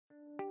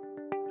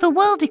The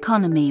world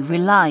economy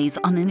relies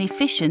on an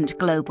efficient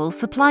global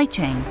supply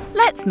chain.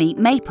 Let's meet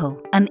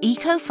Maple, an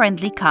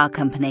eco-friendly car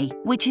company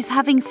which is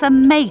having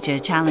some major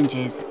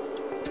challenges.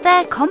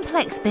 Their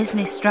complex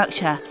business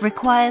structure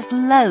requires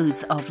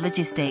loads of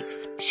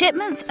logistics.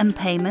 Shipments and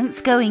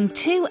payments going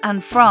to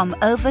and from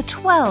over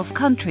 12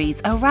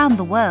 countries around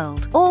the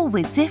world, all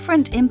with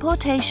different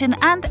importation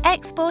and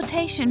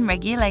exportation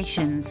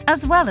regulations,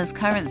 as well as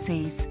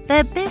currencies.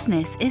 Their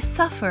business is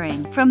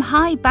suffering from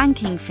high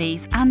banking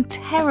fees and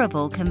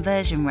terrible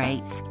conversion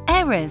rates,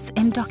 errors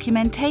in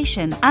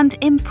documentation and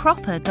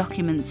improper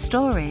document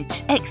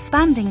storage,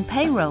 expanding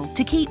payroll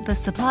to keep the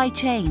supply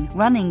chain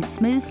running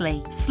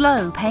smoothly,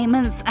 slow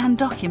payments and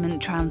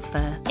document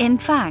transfer. In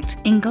fact,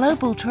 in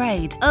global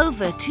trade,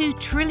 over $2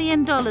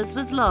 trillion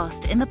was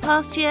lost in the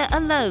past year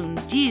alone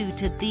due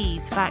to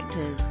these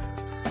factors.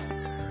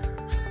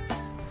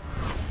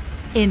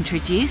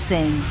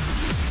 Introducing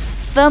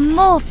the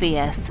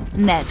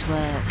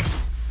Morpheus.Network.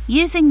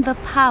 Using the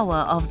power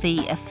of the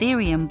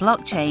Ethereum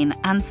blockchain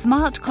and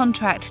smart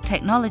contract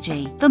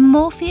technology, the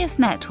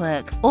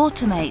Morpheus.Network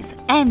automates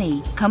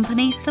any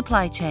company's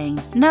supply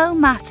chain, no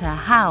matter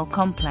how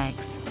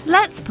complex.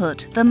 Let's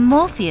put the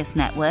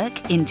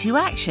Morpheus.Network into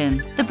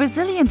action. The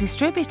Brazilian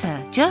distributor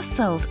just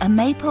sold a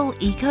Maple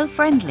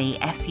eco-friendly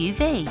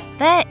SUV.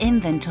 Their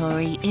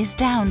inventory is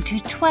down to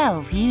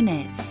 12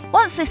 units.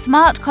 Once the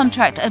smart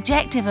contract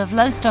objective of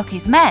low stock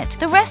is met,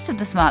 the rest of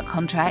the smart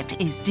contract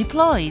is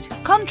deployed.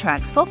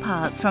 Contracts for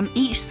parts from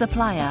each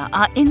supplier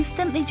are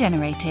instantly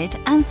generated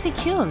and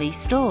securely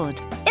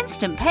stored.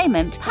 Instant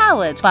payment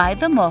powered by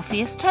the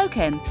Morpheus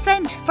token,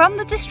 sent from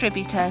the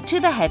distributor to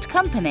the head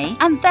company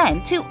and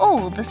then to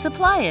all the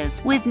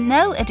suppliers, with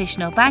no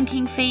additional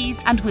banking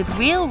fees and with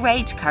real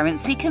rate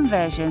currency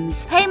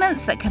conversions.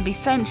 Payments that can be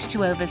sent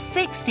to over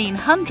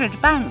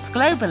 1,600 banks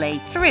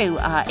globally through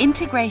our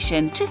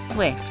integration to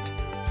SWIFT.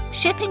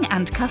 Shipping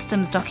and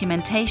customs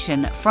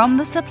documentation from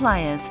the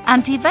suppliers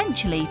and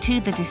eventually to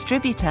the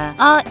distributor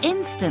are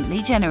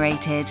instantly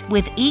generated,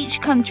 with each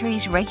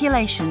country's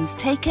regulations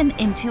taken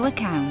into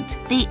account.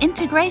 The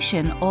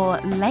integration or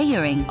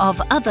layering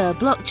of other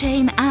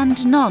blockchain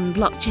and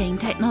non-blockchain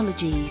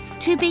technologies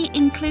to be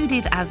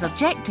included as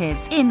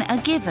objectives in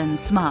a given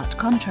smart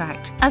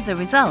contract. As a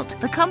result,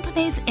 the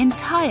company's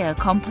entire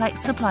complex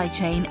supply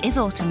chain is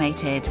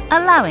automated,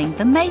 allowing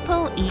the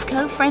Maple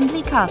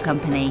eco-friendly car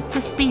company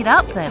to speed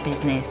up their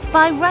business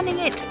by running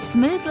it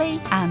smoothly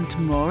and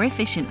more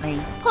efficiently.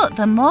 Put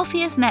the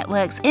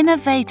Morpheus.Network's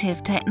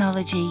innovative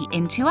technology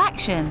into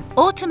action.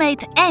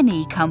 Automate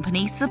any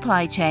company's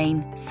supply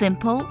chain,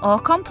 simple or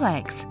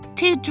complex,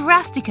 to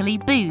drastically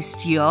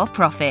boost your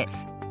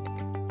profits.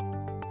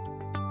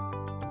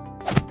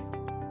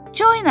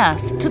 Join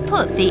us to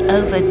put the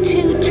over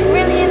 $2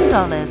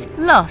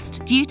 trillion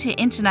lost due to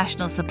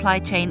international supply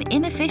chain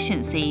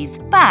inefficiencies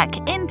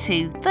back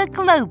into the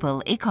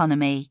global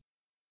economy.